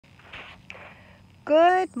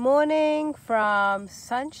Good morning from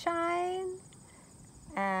sunshine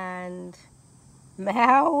and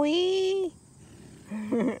Maui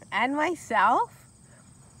and myself.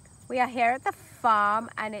 We are here at the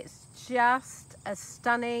farm and it's just a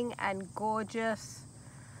stunning and gorgeous,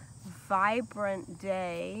 vibrant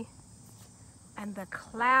day. And the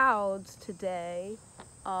clouds today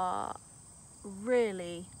are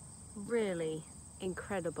really, really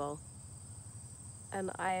incredible. And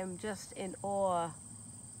I am just in awe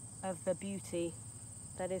of the beauty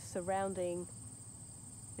that is surrounding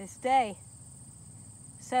this day.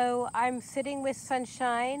 So I'm sitting with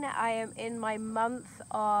sunshine. I am in my month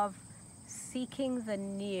of seeking the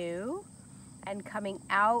new and coming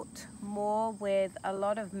out more with a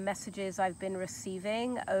lot of messages I've been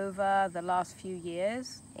receiving over the last few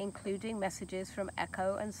years, including messages from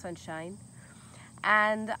Echo and Sunshine.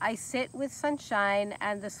 And I sit with Sunshine,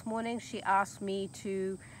 and this morning she asked me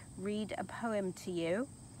to read a poem to you.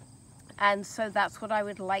 And so that's what I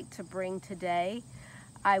would like to bring today.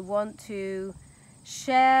 I want to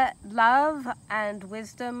share love and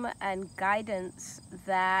wisdom and guidance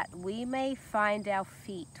that we may find our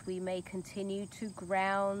feet. We may continue to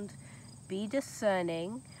ground, be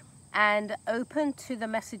discerning, and open to the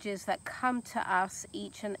messages that come to us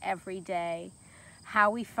each and every day. How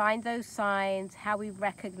we find those signs, how we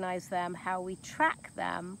recognize them, how we track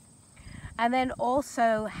them, and then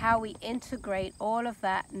also how we integrate all of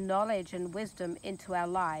that knowledge and wisdom into our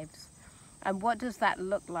lives. And what does that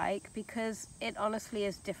look like? Because it honestly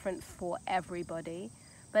is different for everybody.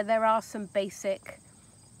 But there are some basic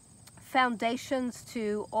foundations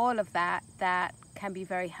to all of that that can be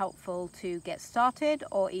very helpful to get started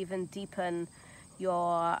or even deepen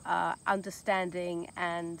your understanding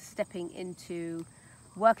and stepping into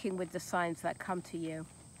working with the signs that come to you.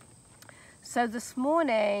 So this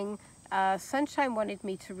morning, Sunshine wanted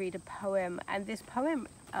me to read a poem, and this poem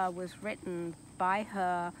was written by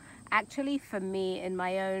her actually for me in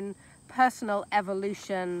my own personal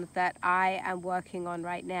evolution that I am working on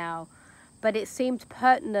right now. But it seemed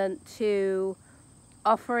pertinent to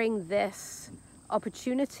offering this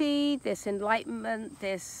opportunity, this enlightenment,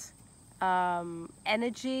 this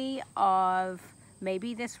energy of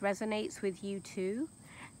maybe this resonates with you too.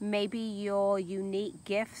 Maybe your unique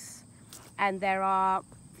gifts, and there are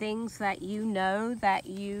things that you know that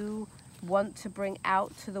you want to bring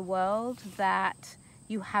out to the world that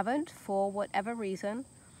you haven't for whatever reason,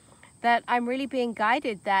 that I'm really being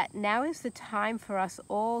guided that now is the time for us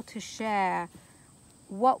all to share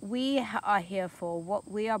what we are here for, what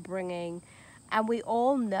we are bringing, and we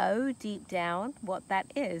all know deep down what that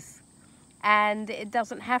is. And it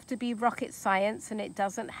doesn't have to be rocket science, and it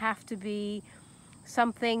doesn't have to be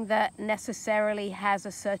something that necessarily has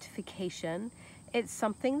a certification. It's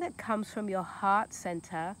something that comes from your heart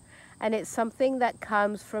center, and it's something that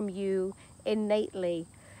comes from you innately.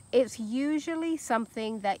 It's usually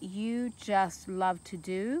something that you just love to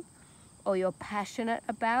do, or you're passionate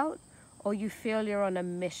about, or you feel you're on a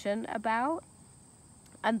mission about.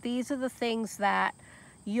 And these are the things that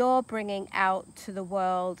you're bringing out to the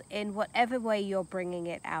world in whatever way you're bringing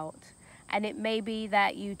it out. And it may be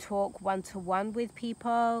that you talk one-to-one with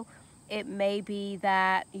people. It may be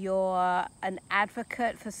that you're an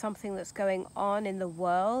advocate for something that's going on in the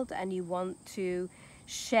world and you want to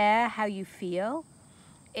share how you feel.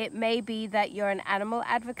 It may be that you're an animal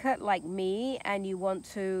advocate like me and you want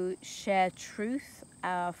to share truth.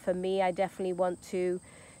 For me, I definitely want to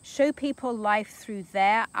show people life through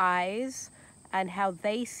their eyes and how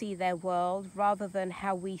they see their world rather than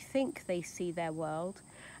how we think they see their world,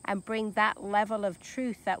 and bring that level of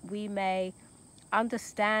truth that we may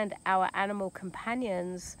understand our animal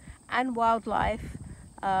companions and wildlife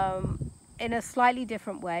in a slightly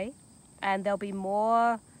different way. And there'll be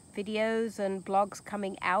more videos and blogs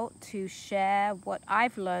coming out to share what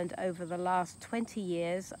I've learned over the last 20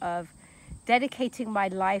 years of dedicating my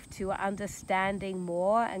life to understanding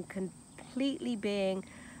more and completely being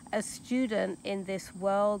a student in this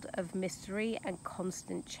world of mystery and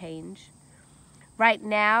constant change. Right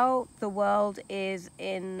now, the world is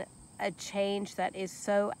in a change that is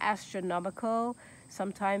so astronomical.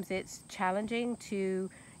 Sometimes it's challenging to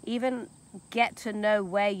even get to know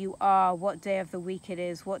where you are, what day of the week it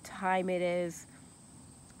is, what time it is,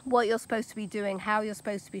 what you're supposed to be doing, how you're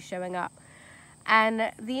supposed to be showing up.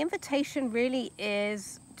 And the invitation really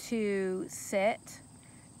is to sit,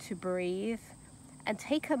 to breathe, and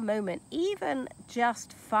take a moment, even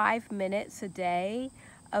just 5 minutes a day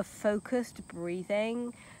of focused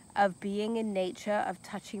breathing, of being in nature, of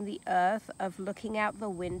touching the earth, of looking out the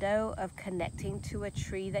window, of connecting to a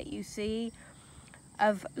tree that you see,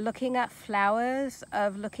 of looking at flowers,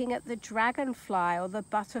 of looking at the dragonfly or the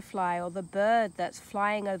butterfly or the bird that's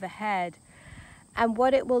flying overhead. And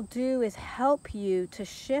what it will do is help you to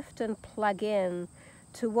shift and plug in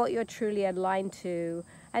to what you're truly aligned to.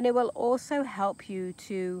 And it will also help you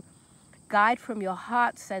to guide from your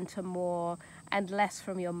heart center more and less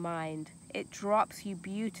from your mind. It drops you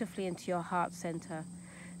beautifully into your heart center.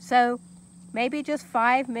 So maybe just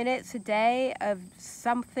 5 minutes a day of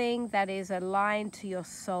something that is aligned to your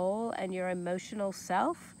soul and your emotional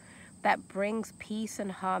self, that brings peace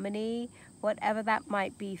and harmony, whatever that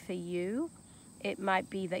might be for you. It might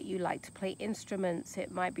be that you like to play instruments.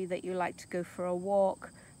 It might be that you like to go for a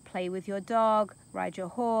walk, play with your dog, ride your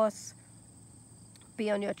horse, be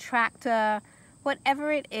on your tractor.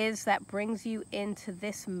 Whatever it is that brings you into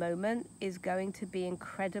this moment is going to be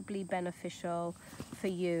incredibly beneficial for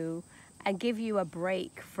you and give you a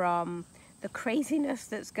break from the craziness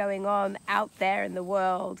that's going on out there in the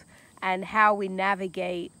world and how we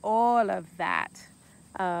navigate all of that.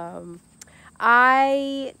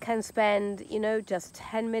 I can spend, just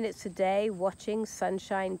 10 minutes a day watching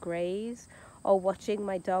sunshine graze or watching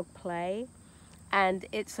my dog play. And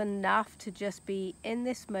it's enough to just be in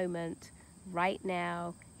this moment right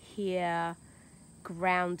now, here,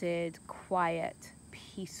 grounded, quiet,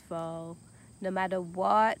 peaceful. No matter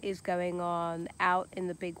what is going on out in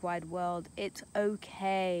the big wide world, it's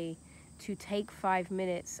okay to take 5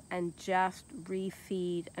 minutes and just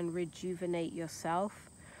refeed and rejuvenate yourself.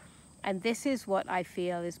 And this is what I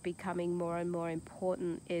feel is becoming more and more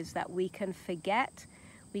important, is that we can forget,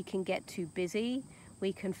 we can get too busy,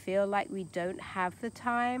 we can feel like we don't have the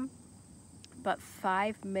time, but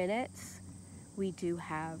 5 minutes we do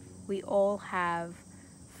have. We all have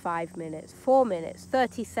 5 minutes, 4 minutes,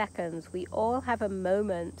 30 seconds. We all have a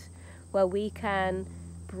moment where we can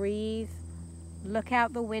breathe, look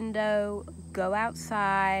out the window, go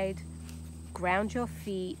outside, ground your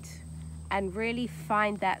feet, and really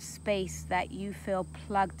find that space that you feel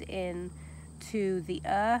plugged in to the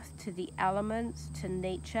earth, to the elements, to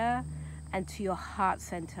nature, and to your heart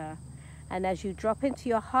center. And as you drop into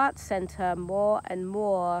your heart center more and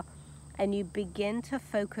more, and you begin to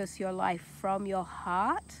focus your life from your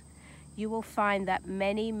heart, you will find that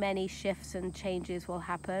many, many shifts and changes will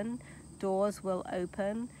happen. Doors will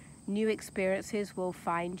open, new experiences will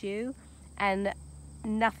find you, and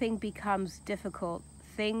nothing becomes difficult.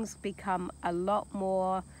 Things become a lot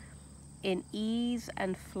more in ease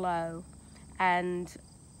and flow, and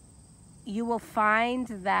you will find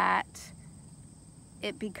that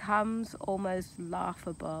it becomes almost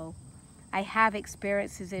laughable. I have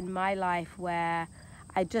experiences in my life where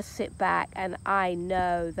I just sit back and I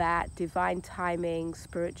know that divine timing,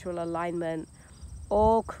 spiritual alignment,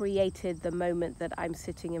 all created the moment that I'm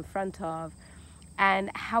sitting in front of. And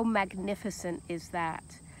how magnificent is that?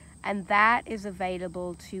 And that is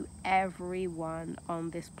available to everyone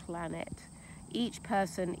on this planet. Each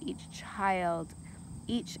person, each child,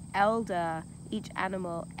 each elder, each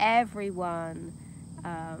animal, everyone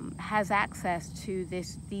has access to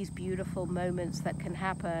these beautiful moments that can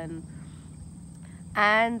happen.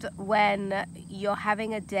 And when you're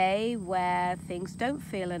having a day where things don't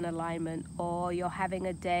feel in alignment, or you're having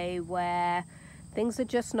a day where things are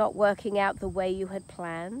just not working out the way you had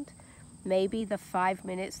planned, maybe the 5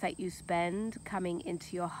 minutes that you spend coming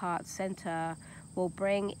into your heart center will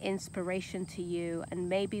bring inspiration to you. And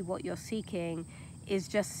maybe what you're seeking is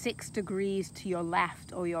just 6 degrees to your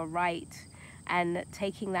left or your right. And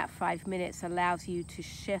taking that 5 minutes allows you to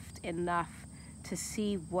shift enough to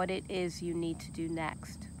see what it is you need to do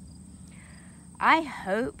next. I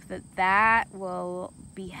hope that that will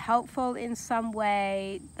be helpful in some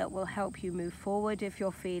way, that will help you move forward if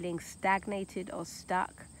you're feeling stagnated or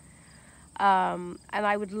stuck. And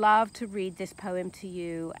I would love to read this poem to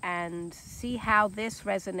you and see how this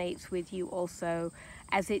resonates with you also,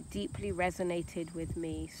 as it deeply resonated with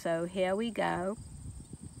me. So here we go.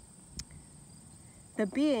 The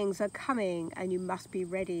beings are coming, and you must be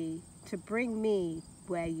ready to bring me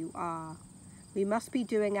where you are. We must be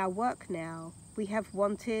doing our work now. We have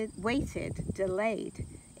waited, delayed.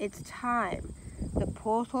 It's time. The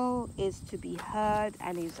portal is to be heard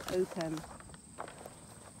and is open.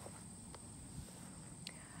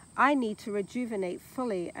 I need to rejuvenate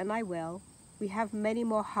fully, and I will. We have many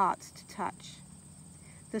more hearts to touch.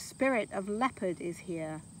 The spirit of Leopard is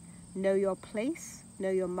here. Know your place, know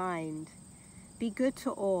your mind. Be good to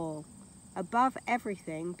all. Above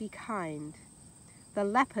everything, be kind. The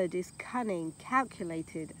leopard is cunning,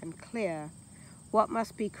 calculated, and clear. What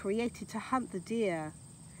must be created to hunt the deer?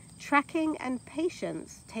 Tracking and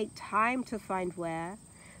patience take time to find where.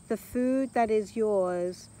 The food that is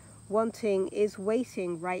yours wanting is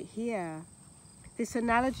waiting right here. This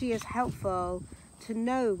analogy is helpful to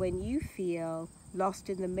know when you feel lost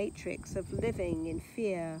in the matrix of living in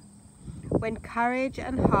fear. When courage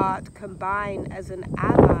and heart combine as an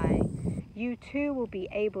ally, you too will be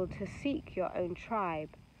able to seek your own tribe.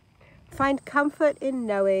 Find comfort in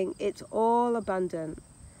knowing it's all abundant,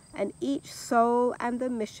 and each soul and the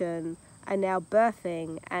mission are now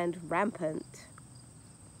birthing and rampant.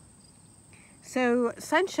 So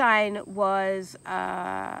Sunshine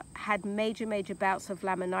had major bouts of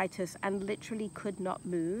laminitis and literally could not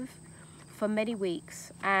move for many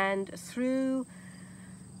weeks. And through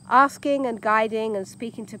asking and guiding and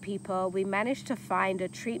speaking to people, we managed to find a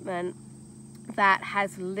treatment that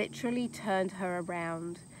has literally turned her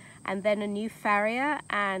around. And then a new farrier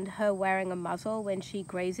and her wearing a muzzle when she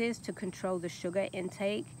grazes to control the sugar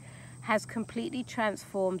intake has completely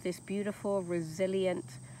transformed this beautiful, resilient,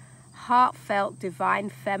 heartfelt, divine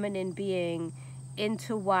feminine being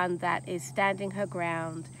into one that is standing her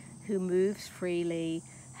ground, who moves freely,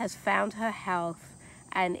 has found her health,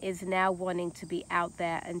 and is now wanting to be out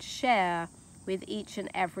there and share with each and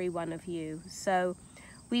every one of you. So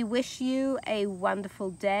we wish you a wonderful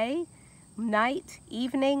day, night,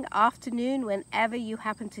 evening, afternoon, whenever you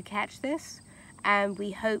happen to catch this. And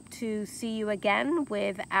we hope to see you again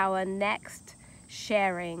with our next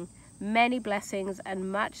sharing. Many blessings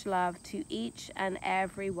and much love to each and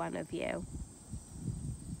every one of you.